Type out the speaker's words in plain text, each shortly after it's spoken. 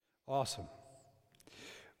Awesome.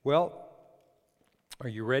 Well, are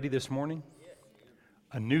you ready this morning?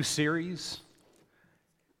 A new series.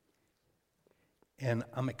 And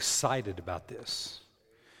I'm excited about this.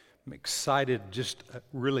 I'm excited just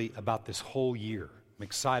really about this whole year. I'm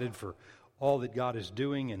excited for all that God is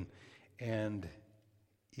doing and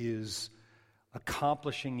is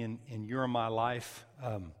accomplishing in your and my life.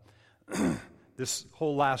 This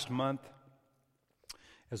whole last month,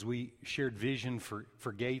 as we shared vision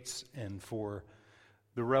for Gates and for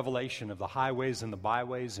the revelation of the highways and the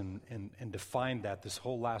byways and defined that this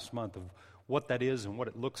whole last month of what that is and what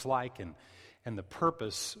it looks like and the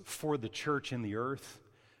purpose for the church in the earth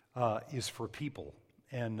is for people.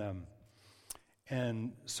 And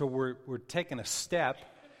so we're taking a step.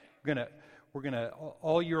 We're gonna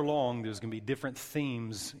all year long there's gonna be different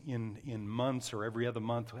themes in months or every other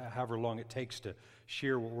month, however long it takes to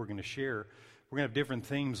share what we're gonna share. We're going to have different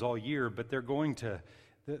themes all year, but they're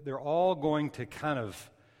all going to kind of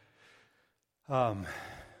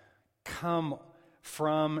come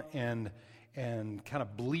from and kind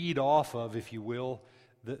of bleed off of, if you will,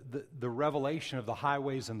 the revelation of the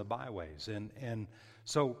highways and the byways. And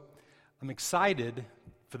so I'm excited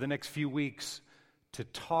for the next few weeks to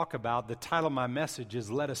talk about, the title of my message is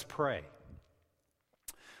Let Us Pray.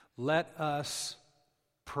 Let us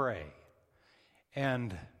pray.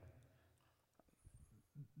 And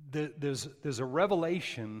there's a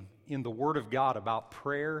revelation in the Word of God about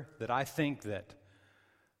prayer that I think that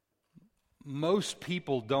most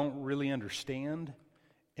people don't really understand.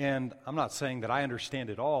 And I'm not saying that I understand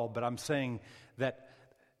it all, but I'm saying that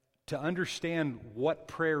to understand what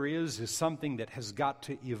prayer is something that has got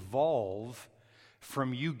to evolve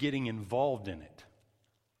from you getting involved in it.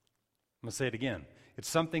 I'm going to say it again. It's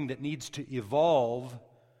something that needs to evolve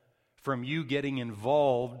from you getting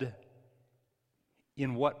involved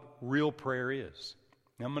in what real prayer is.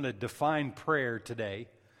 Now, I'm going to define prayer today.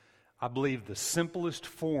 I believe the simplest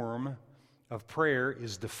form of prayer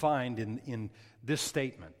is defined in this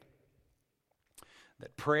statement,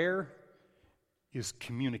 that prayer is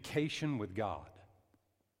communication with God.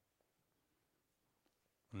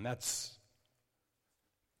 And that's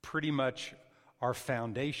pretty much our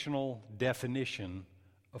foundational definition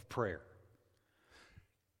of prayer.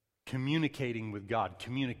 Communicating with God,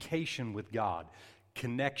 communication with God,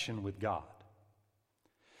 connection with God.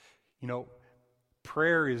 You know,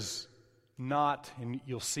 prayer is not, and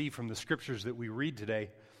you'll see from the scriptures that we read today,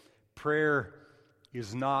 prayer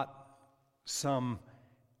is not some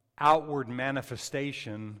outward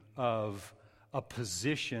manifestation of a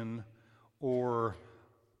position or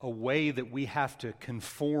a way that we have to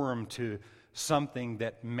conform to something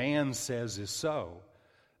that man says is so.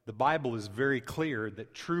 The Bible is very clear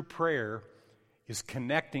that true prayer is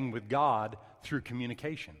connecting with God through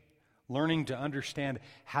communication, learning to understand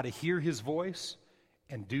how to hear His voice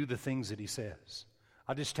and do the things that He says.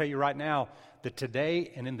 I'll just tell you right now that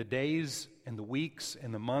today and in the days and the weeks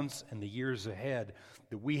and the months and the years ahead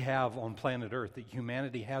that we have on planet Earth, that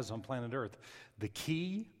humanity has on planet Earth, the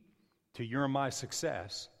key to your and my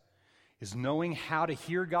success is knowing how to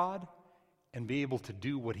hear God and be able to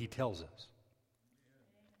do what He tells us.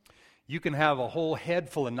 You can have a whole head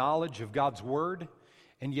full of knowledge of God's Word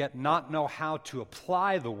and yet not know how to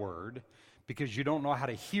apply the Word because you don't know how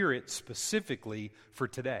to hear it specifically for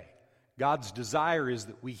today. God's desire is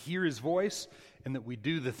that we hear His voice and that we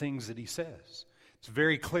do the things that He says. It's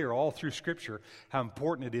very clear all through Scripture how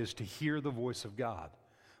important it is to hear the voice of God.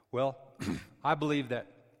 Well, I believe that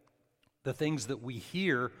the things that we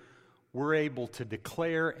hear, we're able to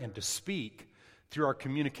declare and to speak through our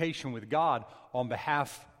communication with God on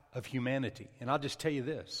behalf of humanity. And I'll just tell you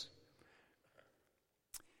this.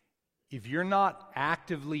 If you're not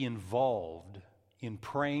actively involved in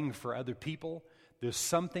praying for other people, there's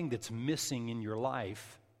something that's missing in your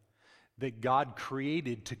life that God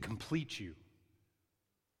created to complete you.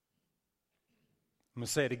 I'm going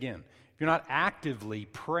to say it again. If you're not actively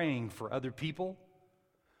praying for other people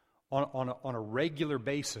on a regular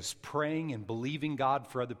basis, praying and believing God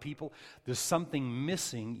for other people, there's something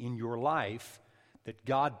missing in your life that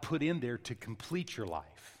God put in there to complete your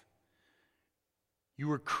life. You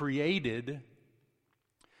were created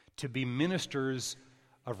to be ministers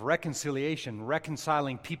of reconciliation,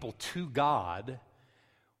 reconciling people to God.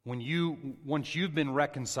 Once you've been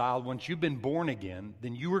reconciled, once you've been born again,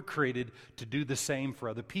 then you were created to do the same for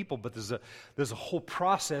other people. But there's a whole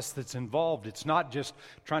process that's involved. It's not just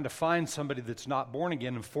trying to find somebody that's not born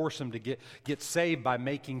again and force them to get saved by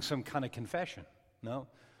making some kind of confession. No.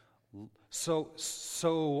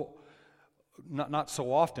 Not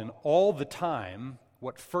so often, all the time,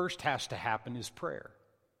 what first has to happen is prayer.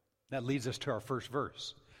 That leads us to our first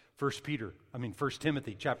verse. 1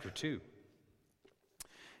 Timothy chapter 2.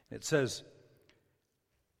 It says,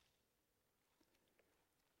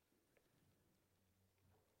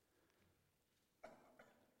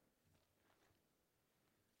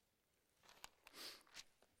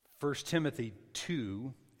 First Timothy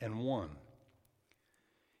 2 and 1.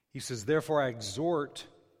 He says, "Therefore I exhort,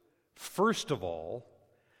 first of all,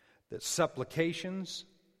 that supplications,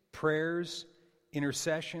 prayers,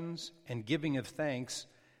 intercessions, and giving of thanks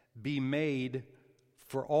be made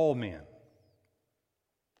for all men."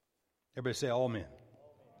 Everybody say all men.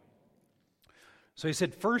 So he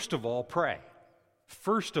said, first of all, pray.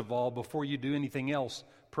 First of all, before you do anything else,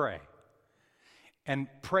 pray. And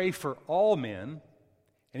pray for all men.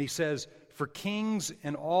 And he says, for kings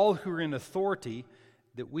and all who are in authority,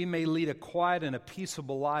 that we may lead a quiet and a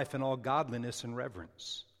peaceable life in all godliness and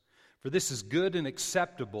reverence. For this is good and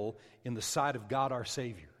acceptable in the sight of God our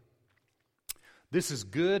Savior. This is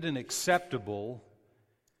good and acceptable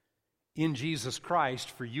in Jesus Christ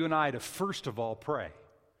for you and I to first of all pray.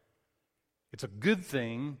 It's a good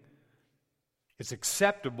thing. It's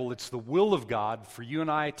acceptable. It's the will of God for you and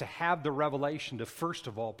I to have the revelation to first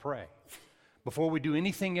of all pray. Before we do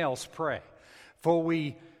anything else, pray. Before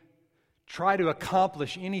we try to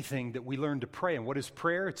accomplish anything, that we learn to pray. And what is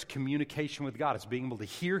prayer? It's communication with God. It's being able to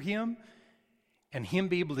hear Him and Him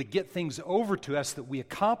be able to get things over to us that we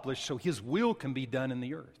accomplish so His will can be done in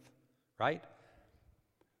the earth. Right?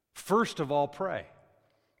 First of all, pray.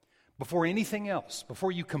 Before anything else,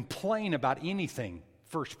 before you complain about anything,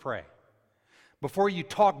 first pray. Before you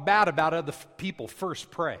talk bad about other people,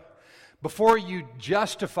 first pray. Before you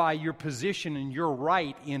justify your position and your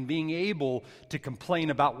right in being able to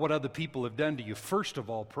complain about what other people have done to you, first of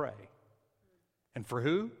all, pray. And for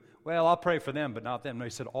who? Well, I'll pray for them, but not them. No,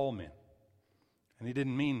 he said all men. And he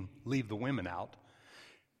didn't mean leave the women out.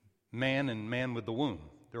 Man and man with the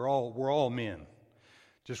womb. We're all men.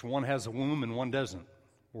 Just one has a womb and one doesn't.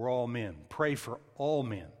 We're all men. Pray for all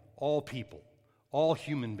men, all people, all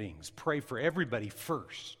human beings. Pray for everybody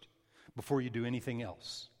first before you do anything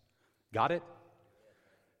else. Got it?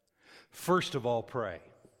 First of all, pray.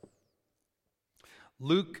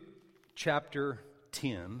 Luke chapter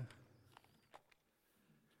 10.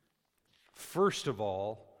 First of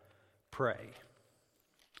all, pray.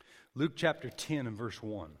 Luke chapter 10 and verse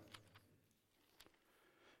 1.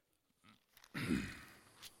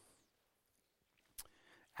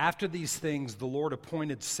 After these things, the Lord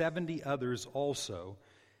appointed 70 others also,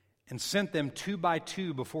 and sent them 2 by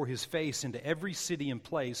 2 before His face into every city and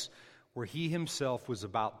place where He Himself was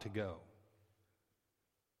about to go.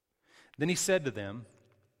 Then He said to them,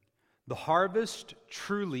 "The harvest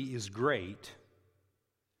truly is great,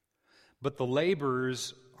 but the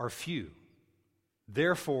laborers are few.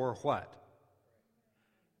 Therefore," what?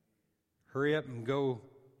 Hurry up and go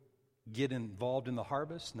get involved in the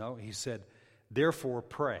harvest? No, He said, "Therefore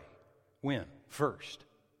pray." When? First.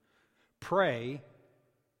 Pray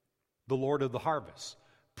the Lord of the harvest.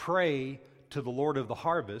 Pray to the Lord of the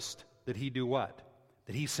harvest that He do what?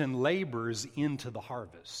 That He send laborers into the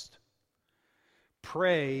harvest.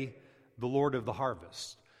 Pray the Lord of the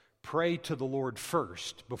harvest. Pray to the Lord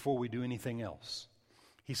first before we do anything else.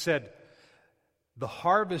 He said, the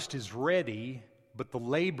harvest is ready, but the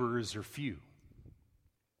laborers are few.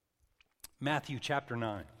 Matthew chapter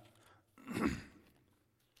 9.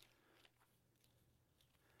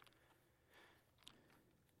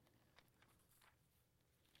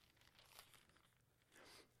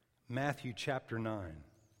 Matthew chapter 9.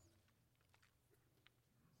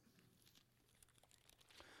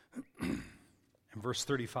 And verse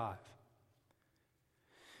 35.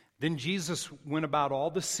 Then Jesus went about all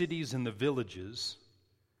the cities and the villages,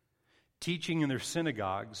 teaching in their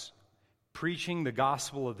synagogues, preaching the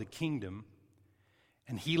gospel of the kingdom,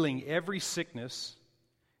 and healing every sickness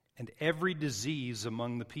and every disease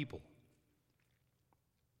among the people.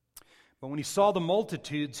 But when He saw the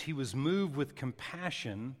multitudes, He was moved with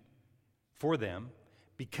compassion for them,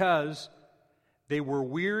 because they were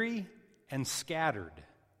weary and scattered,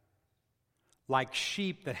 like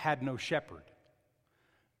sheep that had no shepherd.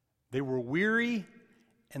 They were weary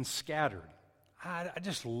and scattered. I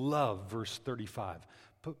just love verse 35.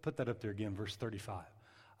 Put that up there again, verse 35.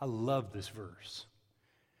 I love this verse.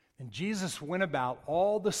 And Jesus went about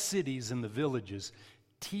all the cities and the villages,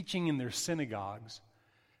 teaching in their synagogues,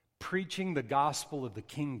 preaching the gospel of the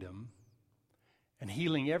kingdom, and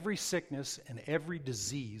healing every sickness and every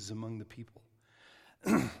disease among the people.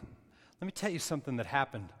 Let me tell you something that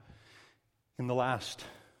happened in the last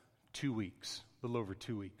 2 weeks, a little over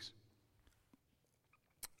 2 weeks.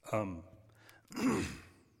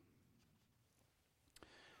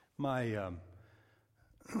 My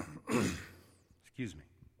Excuse me.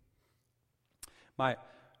 My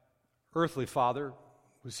earthly father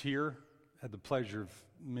was here. Had the pleasure of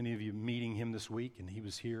many of you meeting him this week, and he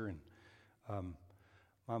was here. And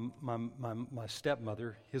my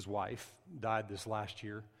stepmother, his wife, died this last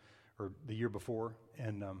year, or the year before,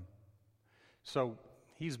 and so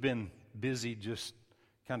he's been busy just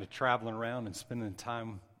kind of traveling around and spending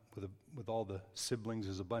time with all the siblings.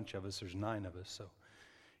 There's a bunch of us. There's 9 of us, so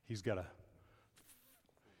he's got a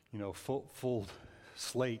full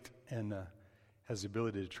slate and has the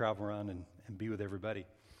ability to travel around and be with everybody.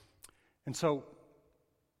 And so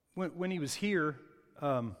when he was here,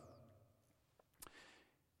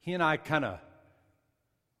 he and I kind of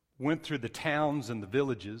went through the towns and the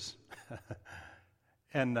villages,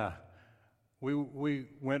 and we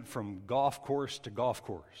went from golf course to golf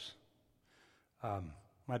course.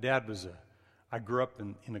 My dad I grew up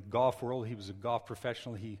in a golf world. He was a golf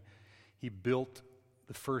professional. He built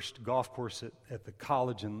the first golf course at the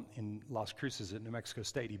college in Las Cruces at New Mexico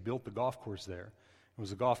State. He built the golf course there. He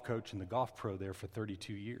was a golf coach and the golf pro there for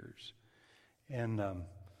 32 years. And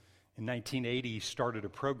in 1980, he started a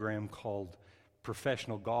program called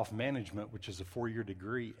Professional Golf Management, which is a 4-year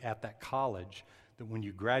degree at that college that when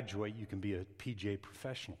you graduate, you can be a PGA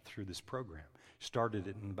professional through this program. Started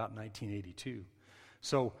it in about 1982.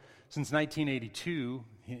 So since 1982,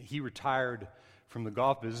 he retired from the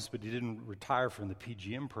golf business, but he didn't retire from the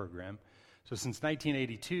PGM program. So since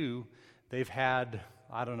 1982, they've had,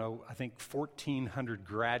 I think 1,400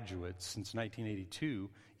 graduates since 1982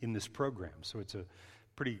 in this program. So it's a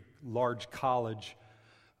pretty large college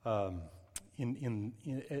in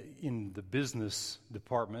the business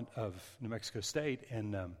department of New Mexico State,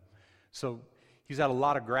 and so he's had a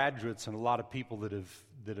lot of graduates and a lot of people that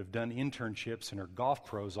have done internships and are golf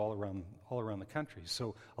pros all around the country.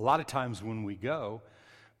 So a lot of times when we go,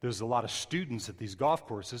 there's a lot of students at these golf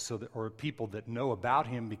courses, or people that know about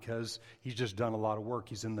him because he's just done a lot of work.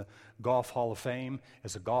 He's in the Golf Hall of Fame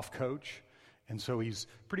as a golf coach, and so he's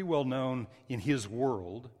pretty well known in his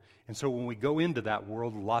world. And so when we go into that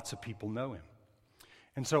world, lots of people know him.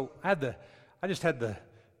 And so I just had the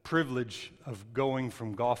privilege of going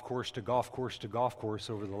from golf course to golf course to golf course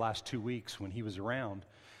over the last 2 weeks when he was around,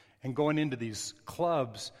 and going into these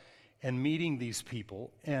clubs and meeting these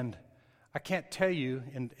people. And I can't tell you,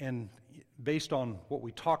 and based on what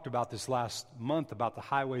we talked about this last month about the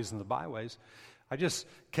highways and the byways, I just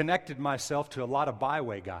connected myself to a lot of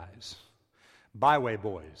byway guys, byway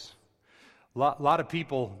boys. A lot of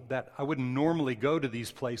people that I wouldn't normally go to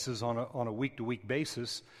these places on a week-to-week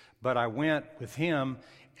basis, but I went with him,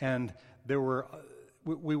 and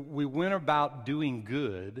we went about doing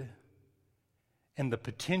good, and the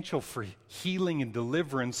potential for healing and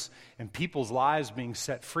deliverance and people's lives being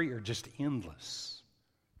set free are just endless.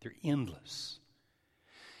 They're endless.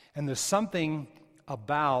 And there's something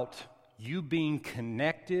about you being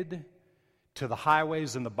connected to the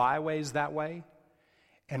highways and the byways that way,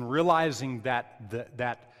 and realizing that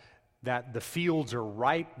the fields are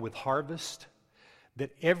ripe with harvest,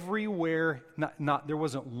 that everywhere, there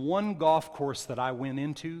wasn't one golf course that I went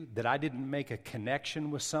into that I didn't make a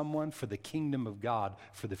connection with someone for the kingdom of God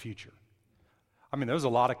for the future. I mean, there was a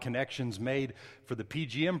lot of connections made for the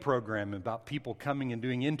PGM program about people coming and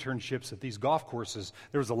doing internships at these golf courses.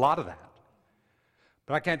 There was a lot of that.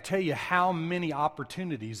 But I can't tell you how many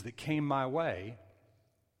opportunities that came my way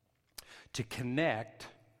to connect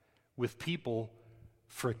with people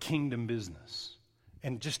for a kingdom business,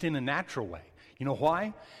 and just in a natural way. You know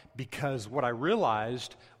why? Because what I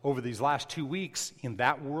realized over these last 2 weeks in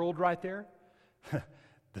that world right there,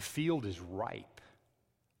 the field is ripe.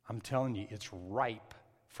 I'm telling you, it's ripe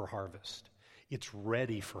for harvest. It's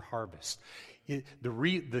ready for harvest.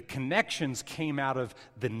 The connections came out of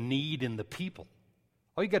the need in the people.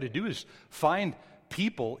 All you got to do is find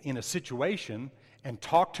people in a situation and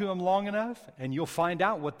talk to them long enough, and you'll find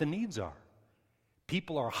out what the needs are.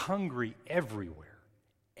 People are hungry everywhere.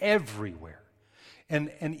 Everywhere. And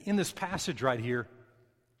in this passage right here,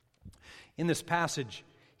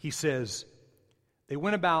 he says, they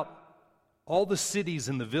went about all the cities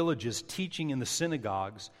and the villages, teaching in the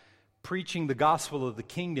synagogues, preaching the gospel of the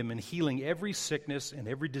kingdom, and healing every sickness and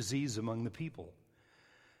every disease among the people.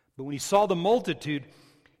 But when he saw the multitude,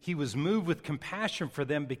 he was moved with compassion for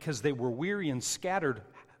them because they were weary and scattered.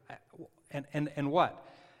 And what?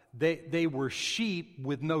 They were sheep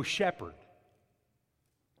with no shepherd.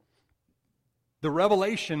 The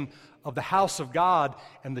revelation of the house of God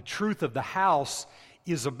and the truth of the house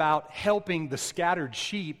is about helping the scattered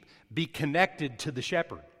sheep be connected to the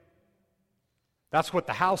shepherd. That's what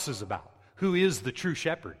the house is about. Who is the true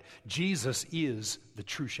shepherd? Jesus is the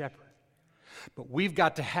true shepherd. But we've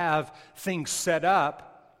got to have things set up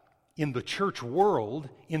in the church world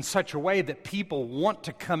in such a way that people want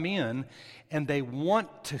to come in and they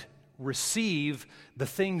want to receive the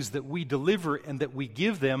things that we deliver and that we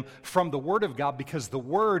give them from the Word of God, because the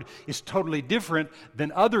Word is totally different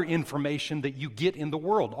than other information that you get in the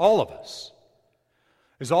world, all of us.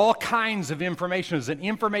 There's all kinds of information. There's an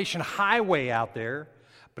information highway out there,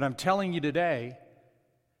 but I'm telling you today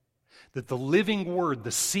that the living Word,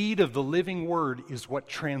 the seed of the living Word, is what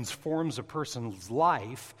transforms a person's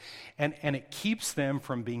life, and it keeps them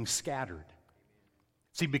from being scattered.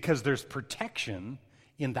 See, because there's protection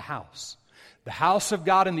in the house. The house of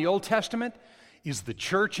God in the Old Testament is the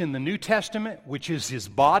church in the New Testament, which is His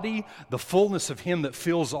body, the fullness of Him that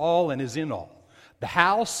fills all and is in all. The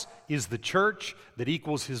house is the church that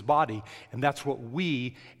equals His body, and that's what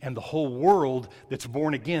we and the whole world that's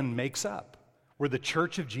born again makes up. We're the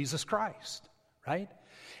church of Jesus Christ, right?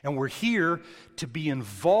 And we're here to be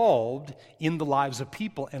involved in the lives of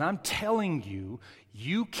people. And I'm telling you,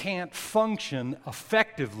 you can't function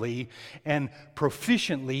effectively and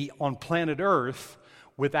proficiently on planet Earth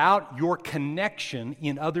without your connection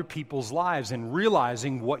in other people's lives and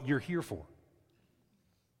realizing what you're here for.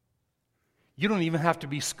 You don't even have to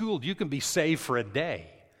be schooled. You can be saved for a day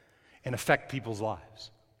and affect people's lives.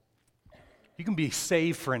 You can be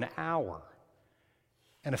saved for an hour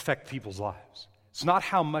and affect people's lives. It's not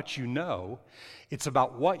how much you know. It's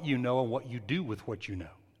about what you know and what you do with what you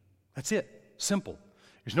know. That's it. Simple.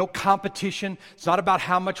 There's no competition. It's not about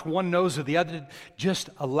how much one knows or the other. Just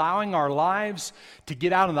allowing our lives to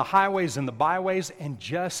get out on the highways and the byways and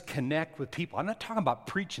just connect with people. I'm not talking about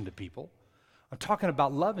preaching to people. I'm talking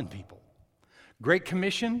about loving people. Great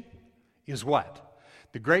Commission is what?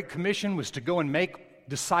 The Great Commission was to go and make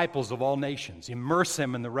disciples of all nations, immerse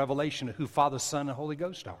them in the revelation of who Father, Son, and Holy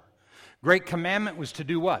Ghost are. Great Commandment was to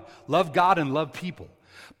do what? Love God and love people.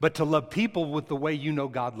 But to love people with the way you know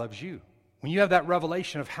God loves you. When you have that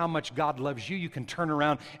revelation of how much God loves you, you can turn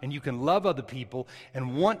around and you can love other people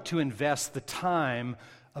and want to invest the time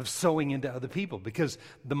of sowing into other people. Because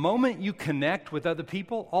the moment you connect with other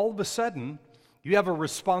people, all of a sudden, you have a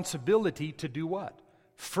responsibility to do what?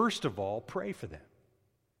 First of all, pray for them.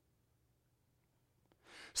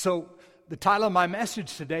 So the title of my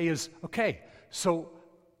message today is, okay, so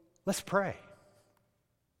let's pray.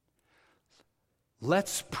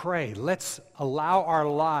 Let's pray. Let's allow our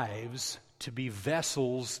lives to be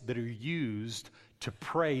vessels that are used to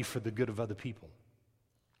pray for the good of other people.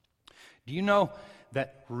 Do you know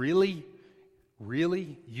that really,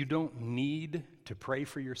 you don't need to pray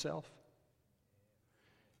for yourself?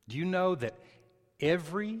 Do you know that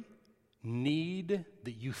every need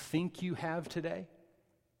that you think you have today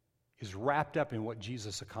is wrapped up in what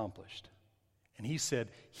Jesus accomplished? And He said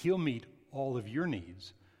He'll meet all of your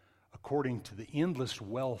needs according to the endless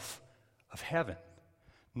wealth of heaven,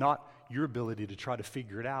 not your ability to try to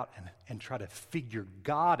figure it out and try to figure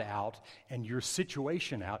God out and your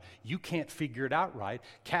situation out. You can't figure it out right.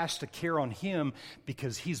 Cast a care on Him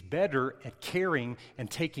because He's better at caring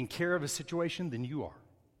and taking care of a situation than you are.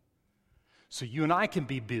 So you and I can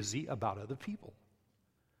be busy about other people.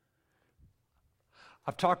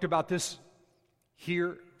 I've talked about this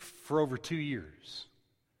here for over 2 years.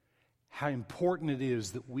 How important it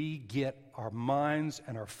is that we get our minds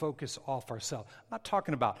and our focus off ourselves. I'm not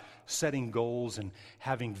talking about setting goals and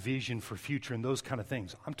having vision for future and those kind of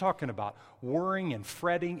things. I'm talking about worrying and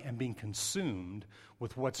fretting and being consumed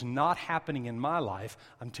with what's not happening in my life.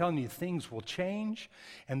 I'm telling you, things will change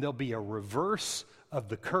and there'll be a reverse of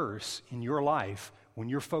the curse in your life when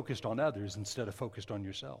you're focused on others instead of focused on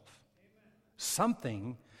yourself.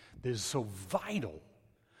 Something that is so vital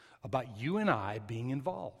about you and I being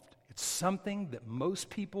involved. It's something that most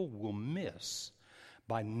people will miss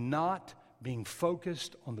by not being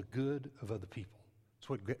focused on the good of other people.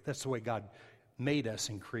 That's the way God made us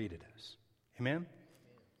and created us. Amen?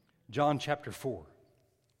 John chapter 4.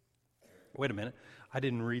 Wait a minute. I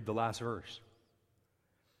didn't read the last verse.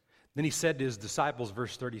 Then He said to His disciples,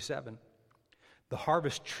 verse 37, "The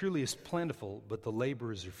harvest truly is plentiful, but the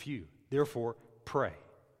laborers are few. Therefore, pray."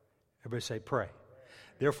 Everybody say, pray.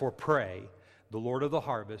 Therefore, pray the Lord of the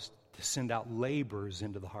harvest to send out laborers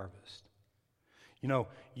into the harvest. You know,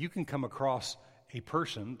 you can come across a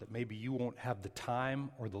person that maybe you won't have the time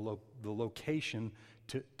or the location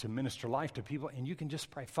to minister life to people, and you can just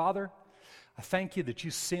pray, Father, I thank You that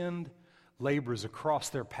You send laborers across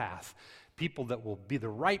their path, people that will be the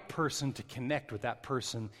right person to connect with that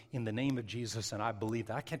person in the name of Jesus, and I believe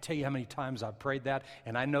that. I can't tell you how many times I've prayed that,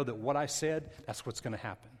 and I know that what I said, that's what's going to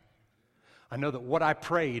happen. I know that what I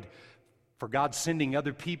prayed for God sending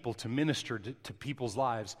other people to minister to people's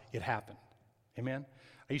lives, it happened. Amen?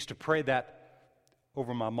 I used to pray that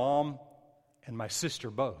over my mom and my sister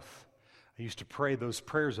both. I used to pray those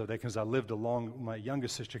prayers of that because my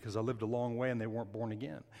youngest sister, because I lived a long way and they weren't born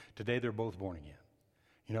again. Today they're both born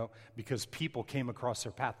again. Because people came across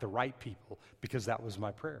their path, the right people, because that was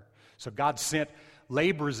my prayer. So God sent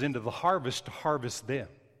laborers into the harvest to harvest them.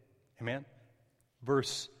 Amen?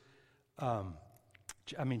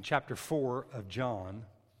 Chapter 4 of John.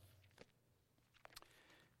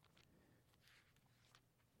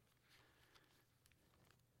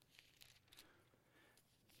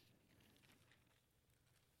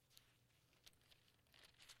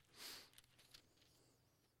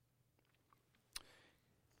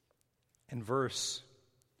 In verse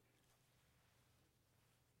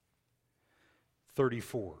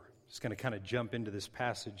 34. Just going to kind of jump into this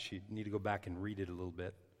passage. You need to go back and read it a little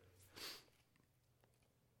bit.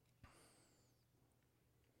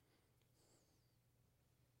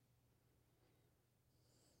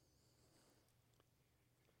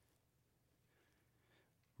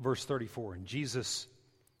 Verse 34, and Jesus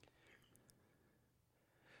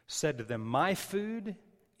said to them, "My food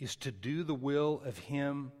is to do the will of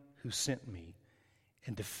him who sent me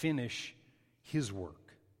and to finish his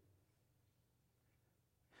work.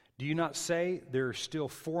 Do you not say, there are still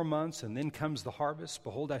 4 months and then comes the harvest?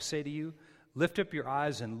 Behold, I say to you, lift up your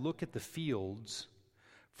eyes and look at the fields,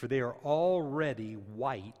 for they are already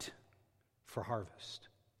white for harvest."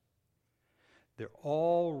 They're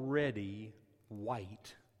already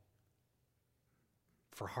white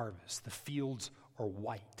for harvest. The fields are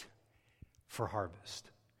white for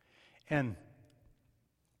harvest. And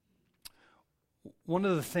one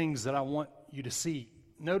of the things that I want you to see,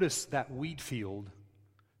 notice that wheat field.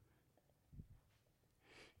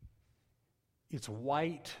 It's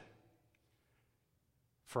white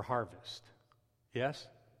for harvest. Yes?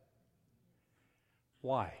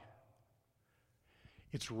 Why?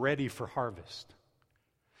 It's ready for harvest.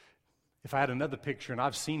 If I had another picture, and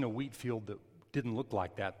I've seen a wheat field that didn't look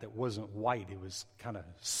like that wasn't white. It was kind of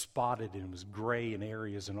spotted and it was gray in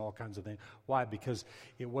areas and all kinds of things. Why? Because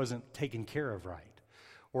it wasn't taken care of right.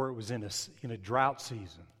 Or it was in a drought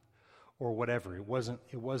season or whatever. It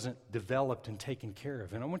wasn't developed and taken care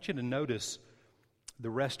of. And I want you to notice the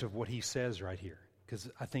rest of what he says right here, because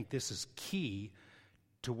I think this is key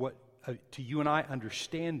to to you and I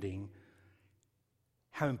understanding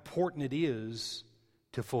how important it is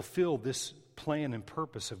to fulfill this plan and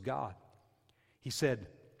purpose of God. He said,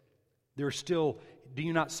 do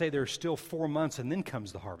you not say there are still 4 months and then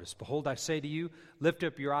comes the harvest? Behold, I say to you, lift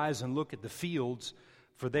up your eyes and look at the fields,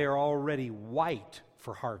 for they are already white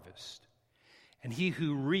for harvest. And he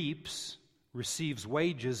who reaps receives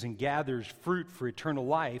wages and gathers fruit for eternal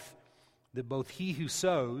life, that both he who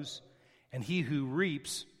sows and he who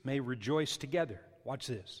reaps may rejoice together. Watch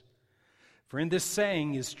this. For in this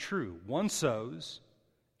saying is true, one sows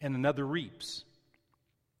and another reaps.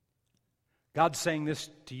 God's saying this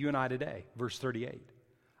to you and I today, verse 38.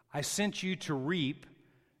 I sent you to reap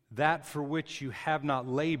that for which you have not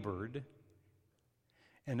labored,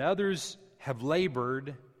 and others have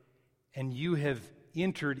labored, and you have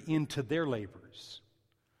entered into their labors.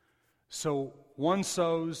 So one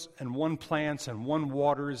sows, and one plants, and one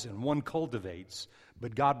waters, and one cultivates,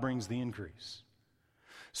 but God brings the increase.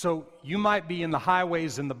 So you might be in the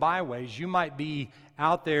highways and the byways. You might be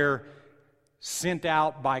out there sent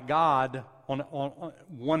out by God on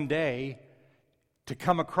one day to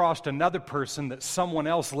come across another person that someone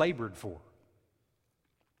else labored for.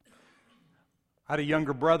 I had a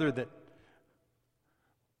younger brother that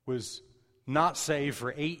was not saved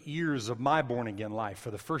for 8 years of my born-again life.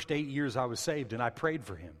 For the first 8 years I was saved, and I prayed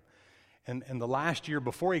for him. And the last year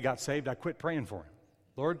before he got saved, I quit praying for him.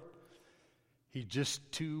 Lord, he's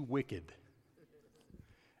just too wicked.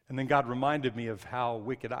 And then God reminded me of how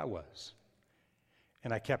wicked I was.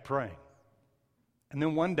 And I kept praying. And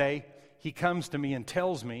then one day, he comes to me and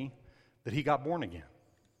tells me that he got born again.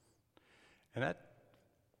 And that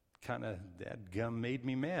gum made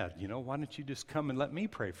me mad. Why don't you just come and let me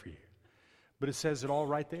pray for you? But it says it all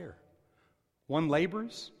right there. One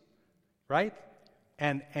labors, right?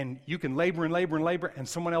 And you can labor and labor and labor, and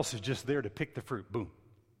someone else is just there to pick the fruit. Boom.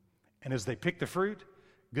 And as they pick the fruit,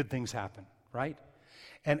 good things happen, right?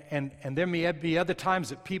 And there may be other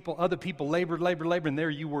times that other people labored, and there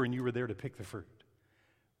you were there to pick the fruit.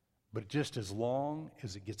 But just as long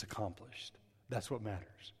as it gets accomplished, that's what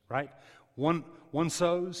matters, right? One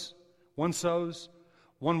sows,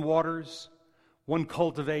 one waters, one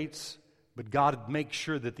cultivates, but God makes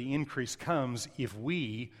sure that the increase comes if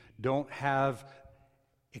we don't have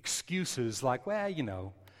excuses like,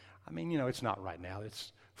 it's not right now.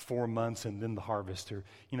 It's 4 months and then the harvest. Or,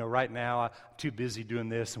 right now, I'm too busy doing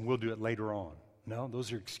this and we'll do it later on. No,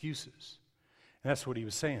 those are excuses. And that's what he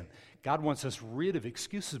was saying. God wants us rid of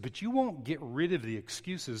excuses, but you won't get rid of the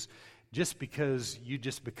excuses just because you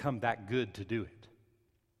just become that good to do it.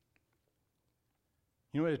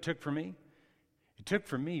 You know what it took for me? It took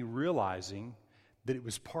for me realizing that it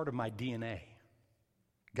was part of my DNA.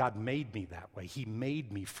 God made me that way. He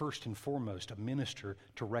made me first and foremost a minister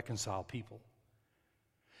to reconcile people.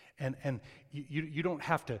 And you don't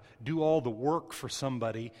have to do all the work for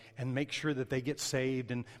somebody and make sure that they get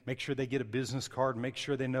saved and make sure they get a business card and make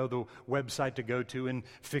sure they know the website to go to and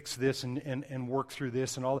fix this and work through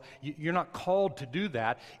this and all. You're not called to do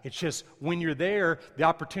that. It's just when you're there, the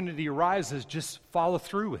opportunity arises, just follow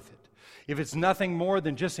through with it. If it's nothing more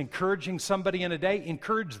than just encouraging somebody in a day,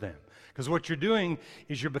 encourage them. Because what you're doing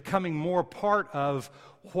is you're becoming more part of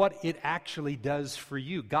what it actually does for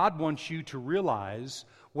you. God wants you to realize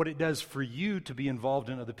what it does for you to be involved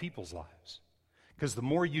in other people's lives. Because the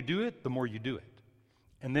more you do it, the more you do it.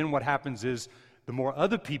 And then what happens is the more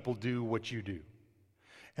other people do what you do.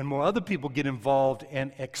 And more other people get involved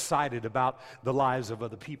and excited about the lives of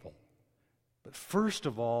other people. But first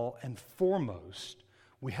of all and foremost,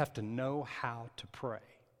 we have to know how to pray.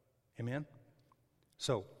 Amen?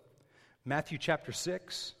 So, Matthew chapter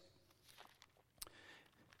 6,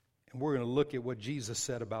 and we're going to look at what Jesus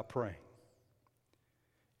said about praying.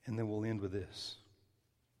 And then we'll end with this.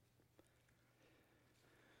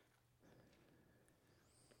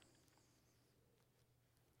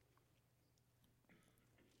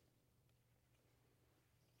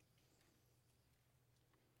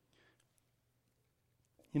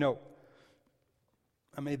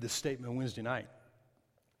 I made this statement Wednesday night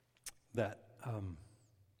that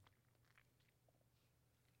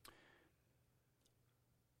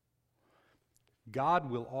God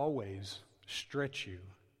will always stretch you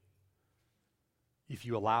if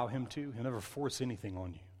you allow him to. He'll never force anything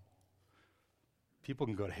on you. People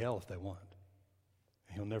can go to hell if they want.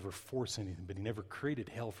 He'll never force anything, but he never created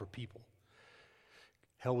hell for people.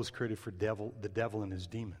 Hell was created for the devil and his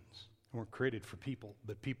demons. They weren't created for people,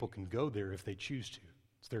 but people can go there if they choose to.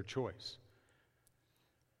 It's their choice.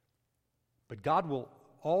 But God will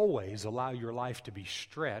always allow your life to be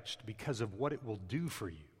stretched because of what it will do for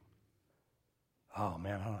you. Oh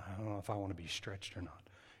man, I don't know if I want to be stretched or not.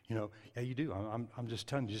 Yeah, you do. I'm just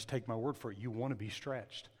telling you, just take my word for it. You want to be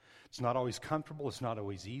stretched. It's not always comfortable. It's not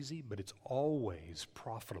always easy, but it's always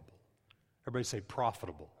profitable. Everybody say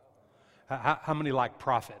profitable. How many like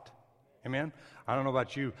profit? Amen? I don't know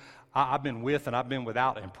about you. I've been with and I've been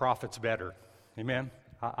without, and profit's better. Amen?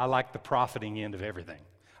 I like the profiting end of everything.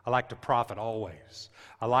 I like to profit always.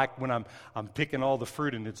 I like when I'm picking all the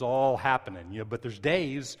fruit and it's all happening. But there's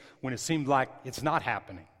days when it seems like it's not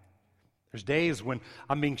happening. There's days when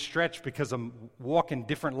I'm being stretched because I'm walking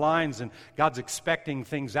different lines and God's expecting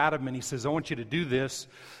things out of me and he says, I want you to do this,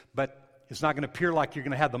 but it's not going to appear like you're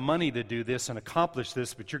going to have the money to do this and accomplish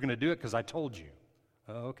this, but you're going to do it because I told you.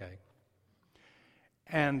 Oh, okay.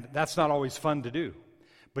 And that's not always fun to do.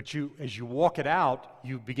 But as you walk it out,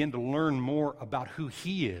 you begin to learn more about who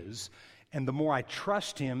he is. And the more I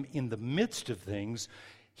trust him in the midst of things,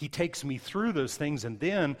 he takes me through those things, and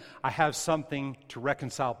then I have something to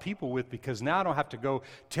reconcile people with, because now I don't have to go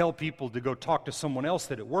tell people to go talk to someone else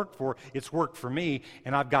that it worked for. It's worked for me,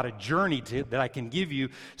 and I've got a journey that I can give you.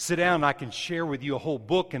 Sit down, and I can share with you a whole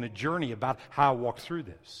book and a journey about how I walked through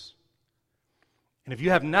this. And if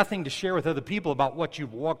you have nothing to share with other people about what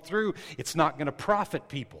you've walked through, it's not going to profit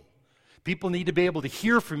people. People need to be able to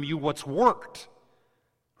hear from you what's worked,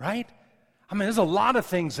 right? I mean, there's a lot of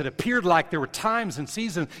things that appeared like there were times and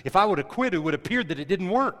seasons. If I would have quit, it would appear that it didn't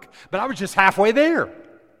work. But I was just halfway there.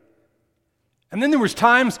 And then there was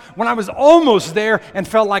times when I was almost there and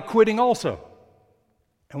felt like quitting also.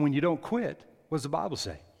 And when you don't quit, what does the Bible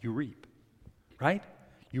say? You reap, right?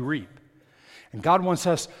 You reap. And God wants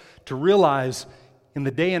us to realize in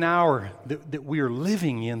the day and hour that we are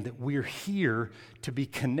living in, that we're here to be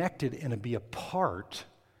connected and to be a part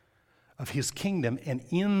of his kingdom, and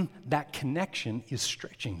in that connection is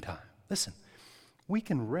stretching time. Listen, we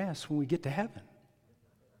can rest when we get to heaven.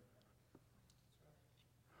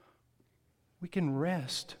 We can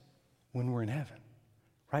rest when we're in heaven.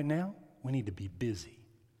 Right now, we need to be busy.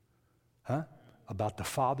 About the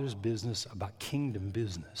Father's business, about kingdom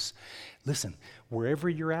business. Listen, wherever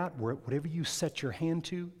you're at, whatever you set your hand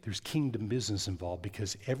to, there's kingdom business involved,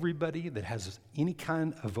 because everybody that has any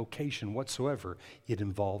kind of vocation whatsoever, it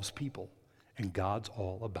involves people. And God's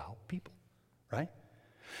all about people, right?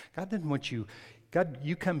 God didn't want you God,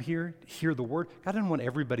 you come here, hear the word. God doesn't want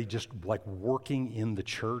everybody just like working in the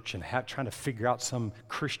church and trying to figure out some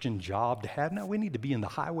Christian job to have. No, we need to be in the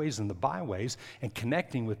highways and the byways and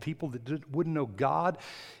connecting with people that wouldn't know God.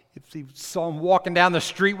 If they saw him walking down the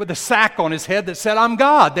street with a sack on his head that said, I'm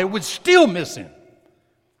God, they would still miss him.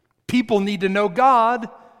 People need to know God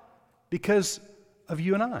because of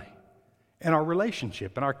you and I and our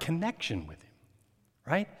relationship and our connection with him,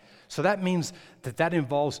 right? So that means that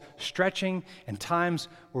involves stretching and times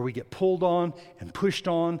where we get pulled on and pushed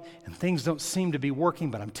on and things don't seem to be working,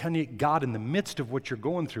 but I'm telling you, God in the midst of what you're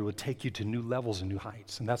going through will take you to new levels and new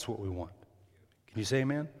heights, and that's what we want. Can you say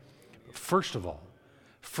amen? First of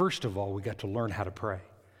all, we got to learn how to pray.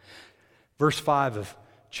 Verse 5 of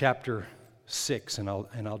chapter 6, and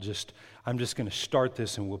I'm just going to start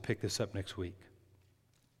this and we'll pick this up next week.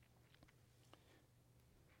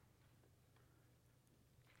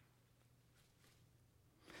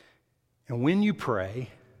 And when you pray,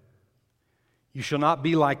 you shall not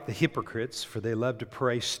be like the hypocrites, for they love to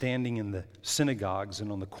pray standing in the synagogues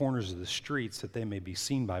and on the corners of the streets, that they may be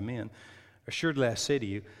seen by men. Assuredly, I say to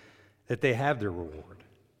you that they have their reward.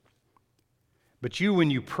 But you, when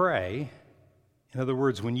you pray, in other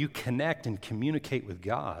words, when you connect and communicate with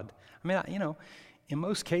God, in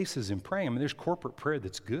most cases in praying, there's corporate prayer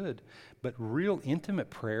that's good, but real intimate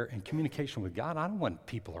prayer and communication with God, I don't want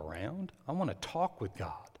people around. I want to talk with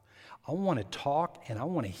God. I want to talk, and I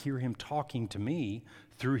want to hear him talking to me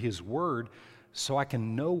through his word so I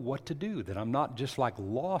can know what to do, that I'm not just like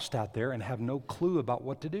lost out there and have no clue about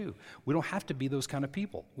what to do. We don't have to be those kind of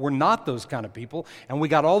people. We're not those kind of people, and we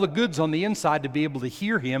got all the goods on the inside to be able to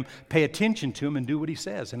hear him, pay attention to him, and do what he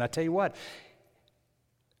says. And I tell you what,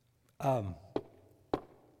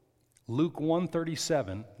 Luke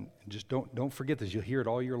 1:37, just don't forget this, you'll hear it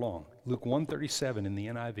all year long. Luke 1:37 in the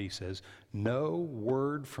NIV says, no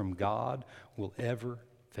word from God will ever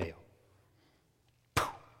fail.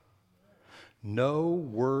 No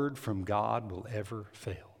word from God will ever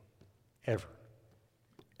fail. Ever.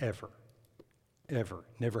 Ever. Ever.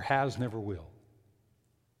 Never has, never will.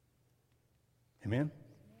 Amen?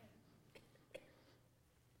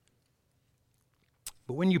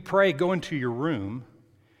 But when you pray, go into your room.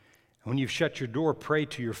 And when you've shut your door, pray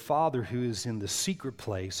to your Father who is in the secret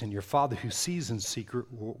place, and your Father who sees in secret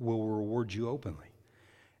will reward you openly.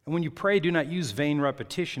 And when you pray, do not use vain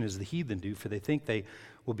repetition as the heathen do, for they think they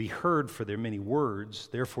will be heard for their many words.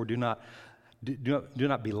 Therefore, do not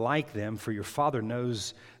be like them, for your Father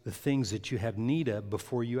knows the things that you have need of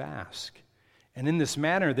before you ask. And in this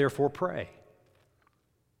manner, therefore, pray.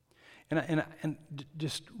 And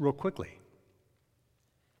just real quickly,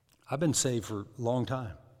 I've been saved for a long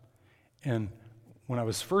time. And when I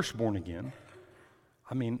was first born again,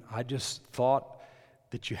 I just thought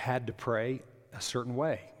that you had to pray a certain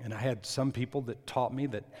way. And I had some people that taught me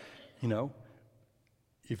that,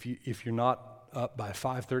 if you're not up by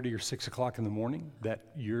 5:30 or 6 o'clock in the morning, that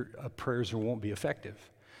your prayers won't be effective,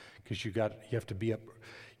 because you have to be up.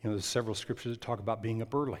 There's several scriptures that talk about being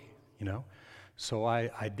up early. So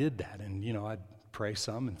I did that, and I'd pray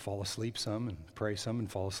some and fall asleep some, and pray some and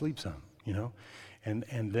fall asleep some.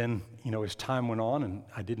 And then, as time went on and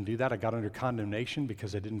I didn't do that, I got under condemnation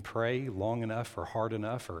because I didn't pray long enough or hard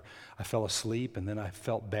enough, or I fell asleep, and then I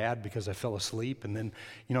felt bad because I fell asleep, and then,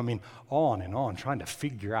 on and on, trying to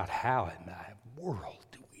figure out how in the world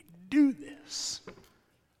do we do this?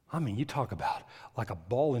 You talk about like a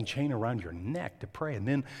ball and chain around your neck to pray, and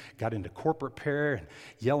then got into corporate prayer and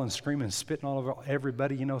yelling, screaming, spitting all over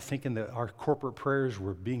everybody, thinking that our corporate prayers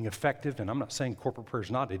were being effective. And I'm not saying corporate prayer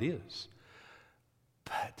is not, it is.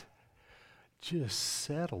 But just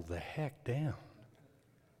settle the heck down,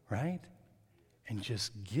 right? And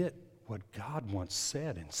just get what God wants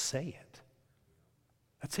said and say it.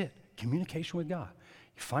 That's it. Communication with God.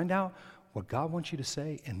 You find out what God wants you to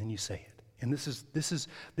say, and then you say it. And this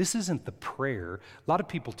isn't the prayer. A lot of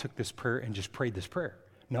people took this prayer and just prayed this prayer.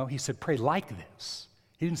 No, he said pray like this.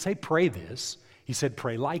 He didn't say pray this. He said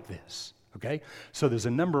pray like this. Okay? So there's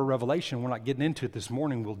a number of revelation. We're not getting into it this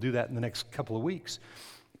morning. We'll do that in the next couple of weeks.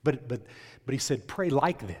 But he said, pray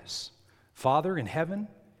like this. Father in heaven,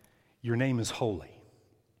 your name is holy.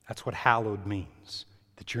 That's what hallowed means,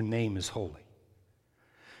 that your name is holy.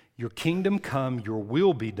 Your kingdom come, your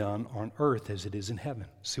will be done on earth as it is in heaven.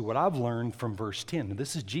 See, what I've learned from verse 10, and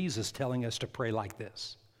this is Jesus telling us to pray like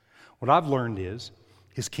this. What I've learned is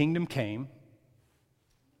his kingdom came,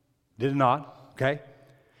 did it not? Okay?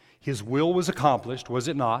 His will was accomplished, was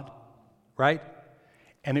it not? Right?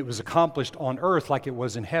 And it was accomplished on earth like it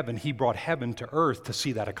was in heaven. He brought heaven to earth to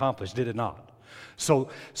see that accomplished, did it not?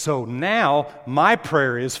 So now my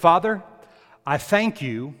prayer is, Father, I thank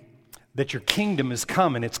you that your kingdom has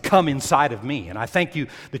come and it's come inside of me. And I thank you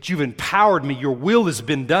that you've empowered me. Your will has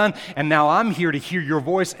been done. And now I'm here to hear your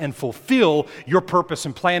voice and fulfill your purpose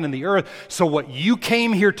and plan in the earth. So what you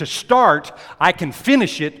came here to start, I can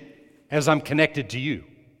finish it as I'm connected to you.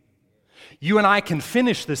 You and I can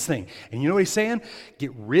finish this thing. And you know what he's saying?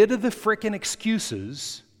 Get rid of the frickin'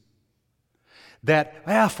 excuses that,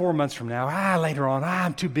 4 months from now, later on,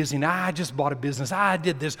 I'm too busy now, I just bought a business, I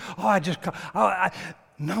did this,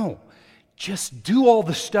 No. Just do all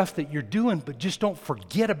the stuff that you're doing, but just don't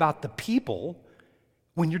forget about the people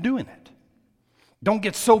when you're doing it. Don't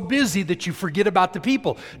get so busy that you forget about the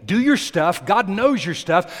people. Do your stuff. God knows your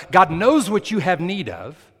stuff. God knows what you have need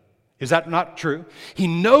of. Is that not true? He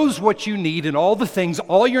knows what you need and all the things.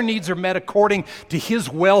 All your needs are met according to His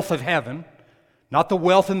wealth of heaven. Not the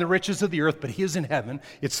wealth and the riches of the earth, but His in heaven.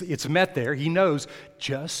 It's met there. He knows.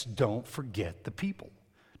 Just don't forget the people.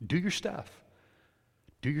 Do your stuff.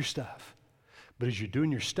 Do your stuff. But as you're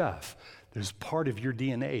doing your stuff, there's part of your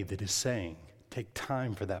DNA that is saying, take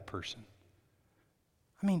time for that person.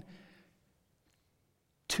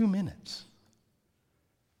 2 minutes.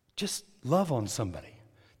 Just love on somebody.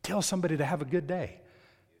 Tell somebody to have a good day.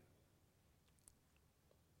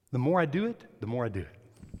 The more I do it, the more I do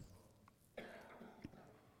it.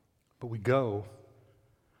 But we go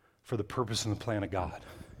for the purpose and the plan of God.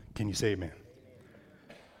 Can you say amen?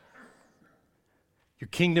 Your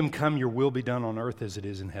kingdom come, your will be done on earth as it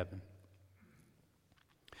is in heaven.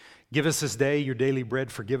 Give us this day your daily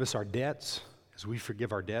bread. Forgive us our debts as we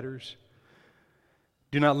forgive our debtors.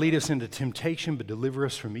 Do not lead us into temptation, but deliver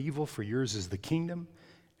us from evil. For yours is the kingdom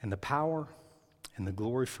and the power and the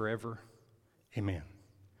glory forever. Amen.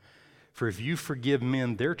 For if you forgive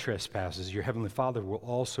men their trespasses, your heavenly Father will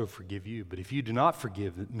also forgive you. But if you do not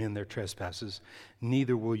forgive men their trespasses,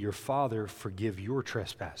 neither will your Father forgive your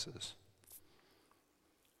trespasses.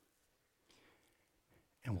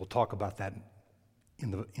 And we'll talk about that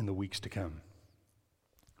in the weeks to come.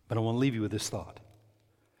 But I want to leave you with this thought.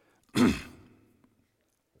 There's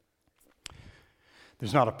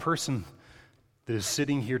not a person that is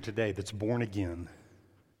sitting here today that's born again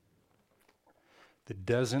that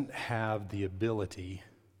doesn't have the ability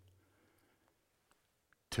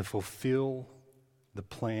to fulfill the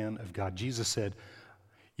plan of God. Jesus said,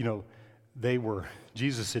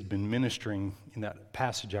 Jesus had been ministering in that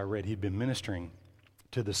passage I read, he'd been ministering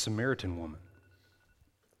to the Samaritan woman.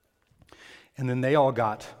 And then they all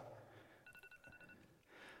got,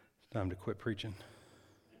 time to quit preaching.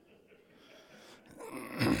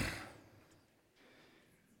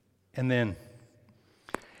 And then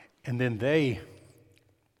they,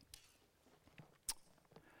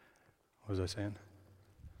 what was I saying?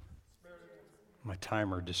 My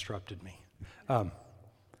timer disrupted me. The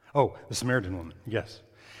Samaritan woman, yes.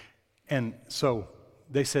 And so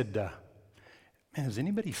they said, man, has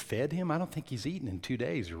anybody fed him? I don't think he's eaten in 2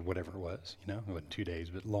 days or whatever it was. It wasn't 2 days,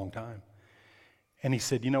 but a long time. And he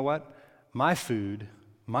said, you know what? My food,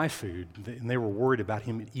 and they were worried about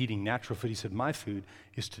him eating natural food. He said, my food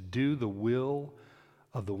is to do the will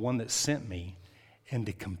of the one that sent me and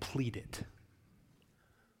to complete it.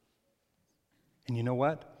 And you know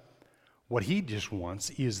what? What he just wants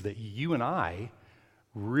is that you and I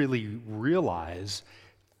really realize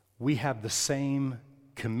we have the same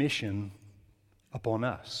commission upon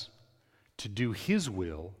us to do His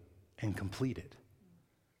will and complete it.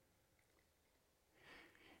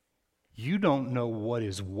 You don't know what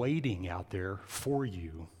is waiting out there for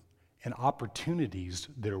you and opportunities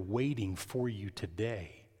that are waiting for you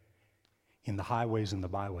today in the highways and the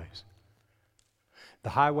byways. The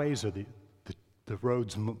highways are the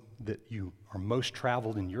roads that you are most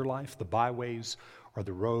traveled in your life. The byways are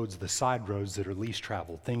the roads, the side roads that are least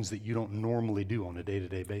traveled, things that you don't normally do on a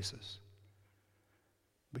day-to-day basis.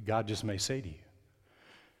 But God just may say to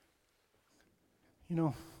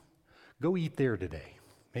you, go eat there today.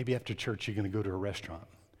 Maybe after church you're going to go to a restaurant.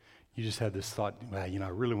 You just had this thought, I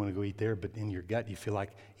really want to go eat there, but in your gut you feel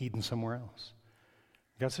like eating somewhere else.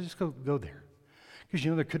 God said, just go there. Because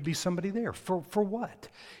there could be somebody there. For what?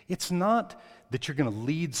 It's not that you're going to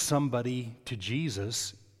lead somebody to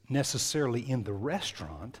Jesus necessarily in the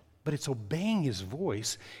restaurant, but it's obeying His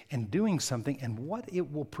voice and doing something and what it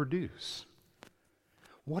will produce.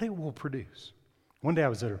 What it will produce. One day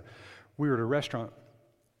we were at a restaurant,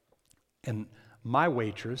 and my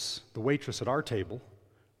waitress, the waitress at our table,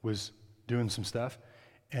 was doing some stuff,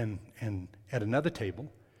 and at another table,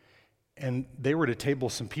 and they were at a table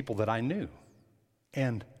with some people that I knew.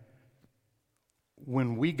 And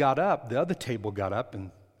when we got up, the other table got up, and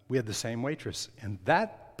we had the same waitress. And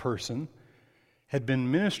that person had been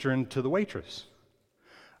ministering to the waitress.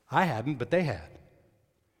 I hadn't, but they had.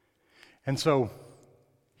 And so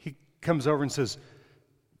he comes over and says,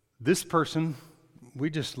 this person, we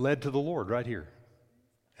just led to the Lord right here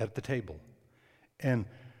at the table. And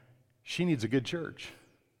she needs a good church.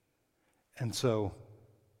 And so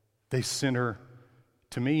they sent her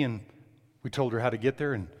to me, and we told her how to get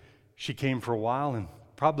there, and she came for a while and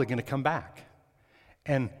probably going to come back.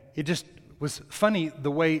 And it just was funny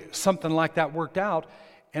the way something like that worked out.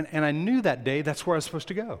 And I knew that day that's where I was supposed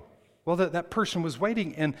to go. Well, that person was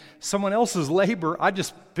waiting, and someone else's labor, I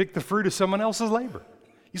just picked the fruit of someone else's labor.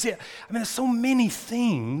 You see, I mean, there's so many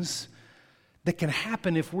things that can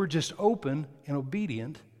happen if we're just open and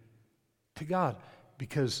obedient to God,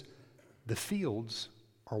 because the fields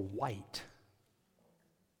are white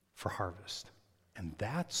for harvest. And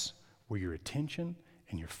that's where your attention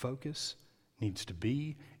and your focus needs to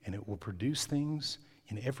be, and it will produce things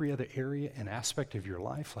in every other area and aspect of your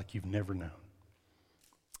life like you've never known.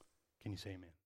 Can you say amen?